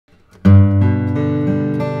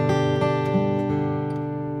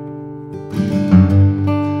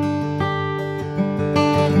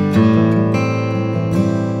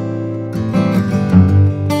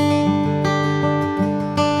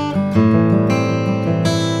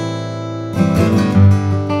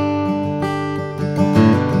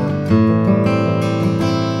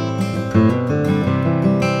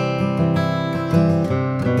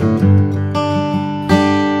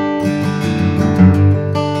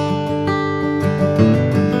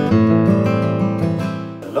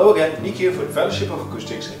Hello again, Nick here for the Fellowship of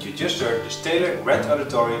Acoustics, and you just heard this Taylor Grand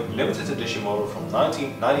Auditorium limited edition model from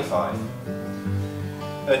 1995.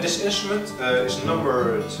 This instrument is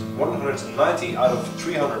numbered 190 out of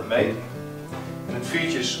 300 made, and it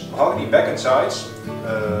features mahogany back and sides,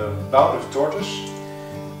 bound with tortoise,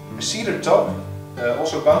 a cedar top,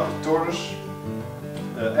 also bound with tortoise,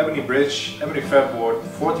 ebony bridge, ebony fretboard,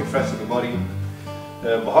 14 frets to the body,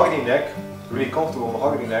 mahogany neck, really comfortable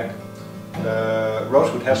mahogany neck,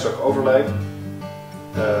 rosewood headstock overlay,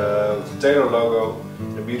 with the Taylor logo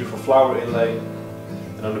and a beautiful flower inlay,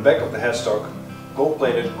 and on the back of the headstock gold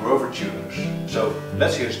plated Grover tuners. So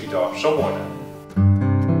let's hear this guitar some more now.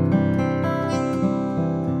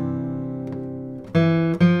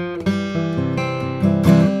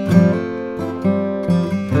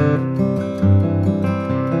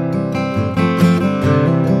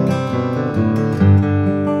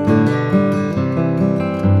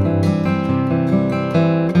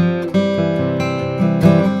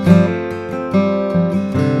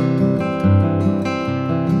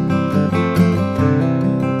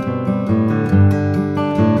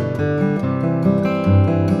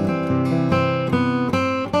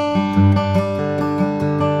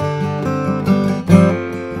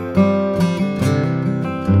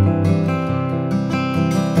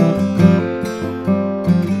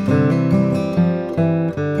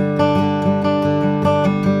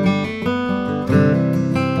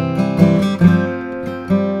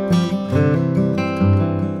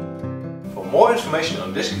 For more information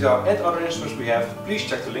on this guitar and other instruments we have, please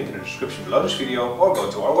check the link in the description below this video or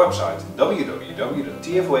go to our website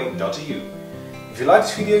www.tfoa.eu. If you like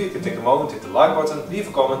this video, you can take a moment, hit the like button, leave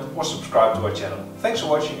a comment or subscribe to our channel. Thanks for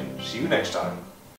watching and see you next time.